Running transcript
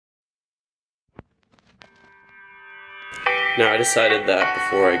Now I decided that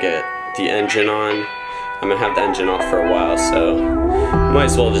before I get the engine on, I'm gonna have the engine off for a while, so might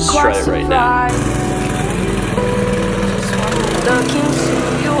as well just try it right now. Look into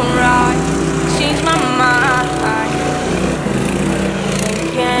your eyes, change my mind.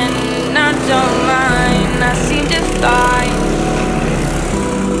 Again, I don't mind, I seem to find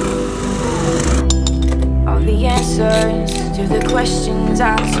all the answers to the questions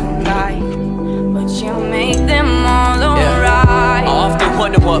I don't like, but you make them all alright. I often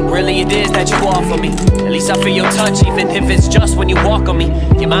wonder what really it is that you offer me. At least I feel your touch, even if it's just when you walk on me.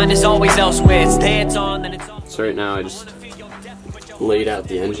 Your mind is always elsewhere, it's there, it's on, then it's off. So right now I just laid out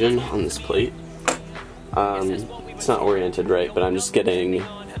the engine on this plate. It's not oriented right, but I'm just getting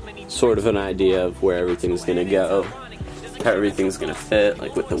sort of an idea of where everything's gonna go, how everything's gonna fit,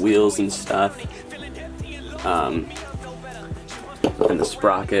 like with the wheels and stuff, and the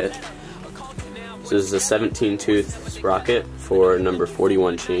sprocket. So this is a 17 tooth sprocket for number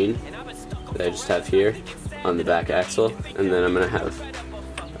 41 chain that I just have here on the back axle, and then I'm gonna have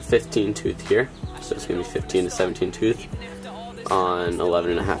a 15 tooth here, so it's gonna be 15 to 17 tooth on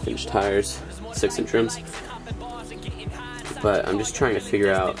 11.5 inch tires, 6-inch rims. But I'm just trying to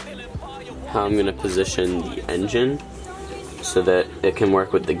figure out how I'm gonna position the engine so that it can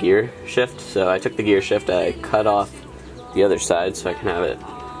work with the gear shift. So I took the gear shift, I cut off the other side so I can have it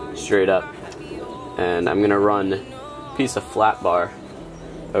straight up, and I'm gonna run a piece of flat bar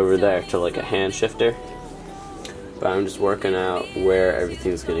over there to like a hand shifter. But I'm just working out where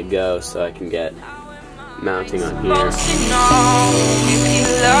everything's gonna go so I can get mounting on here.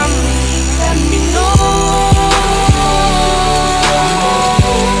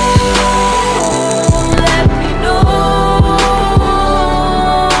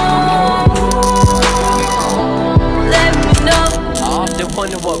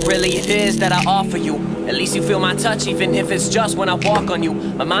 Wonder what really it is that I offer you. At least you feel my touch, even if it's just when I walk on you.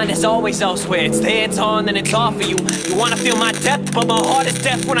 My mind is always elsewhere, it's there, it's on, then it's off for you. You wanna feel my depth, but my heart is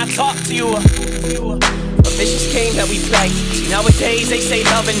deaf when I talk to you. A vicious game that we play. See, nowadays they say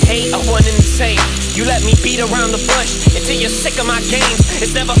love and hate are one and the same. You let me beat around the bush until you're sick of my games.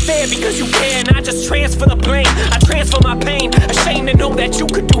 It's never fair because you care and I just transfer the blame. I transfer my pain, ashamed to know that you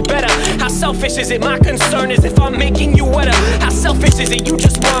could do better. How selfish is it? My concern is if I'm making you wetter. How selfish is it? You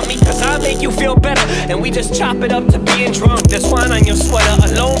just want me cause I make you feel better, and we just chop it up to being drunk. There's wine on your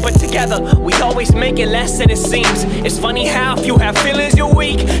sweater, alone but together we always make it less than it seems. It's funny how if you have feelings you're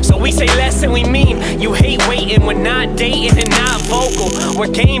weak, so we say less than we mean. You hate waiting, we're not dating and not vocal. We're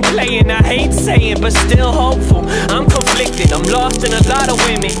game playing, I hate saying, but still hopeful. I'm conflicted, I'm lost in a lot of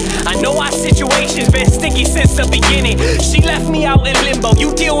women. I know our situation's been sticky since the beginning. She left me out in limbo,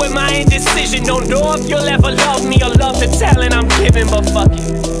 you deal with my indecision. Don't know if you'll ever love me or love the talent I'm giving, but fuck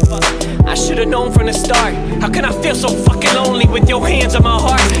it. I should've known from the start. How can I feel so fucking lonely with your hands on my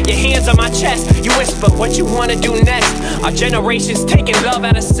heart, your hands on my chest? You whisper what you wanna do next. Our generation's taking love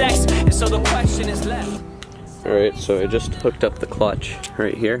out of sex, and so the question is left. Alright, so I just hooked up the clutch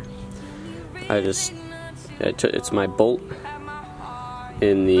right here. It's my bolt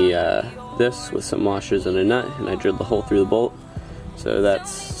in the this with some washers and a nut, and I drilled the hole through the bolt, so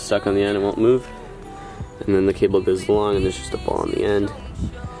that's stuck on the end and won't move. And then the cable goes along, and there's just a ball on the end,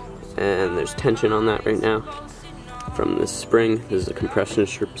 and there's tension on that right now from this spring. This is a compression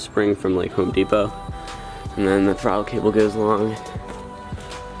spring from like Home Depot, and then the throttle cable goes along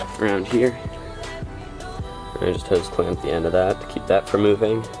around here. I just hose clamped the end of that to keep that from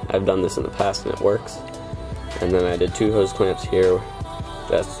moving. I've done this in the past and it works. And then I did 2 hose clamps here.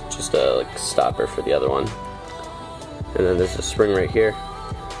 That's just a like stopper for the other one. And then there's a spring right here,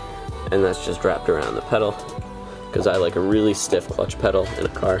 and that's just wrapped around the pedal because I like a really stiff clutch pedal in a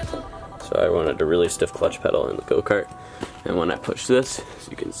car. So I wanted a really stiff clutch pedal in the go-kart. And when I push this, as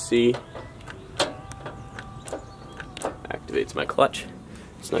you can see, activates my clutch.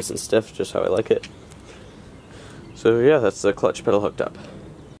 It's nice and stiff, just how I like it. So yeah, that's the clutch pedal hooked up.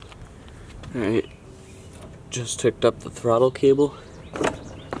 Alright, just hooked up the throttle cable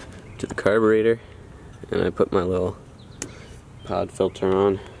to the carburetor, and I put my little pod filter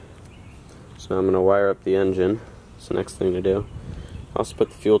on. So I'm going to wire up the engine. It's the next thing to do. Also put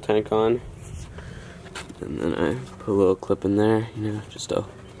the fuel tank on, and then I put a little clip in there, you know, just to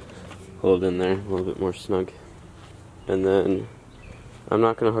hold it in there a little bit more snug. And then I'm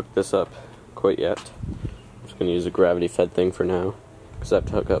not going to hook this up quite yet. I'm just going to use a gravity fed thing for now, because I have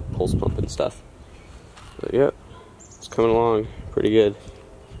to hook up pulse pump and stuff. But yeah, it's coming along pretty good.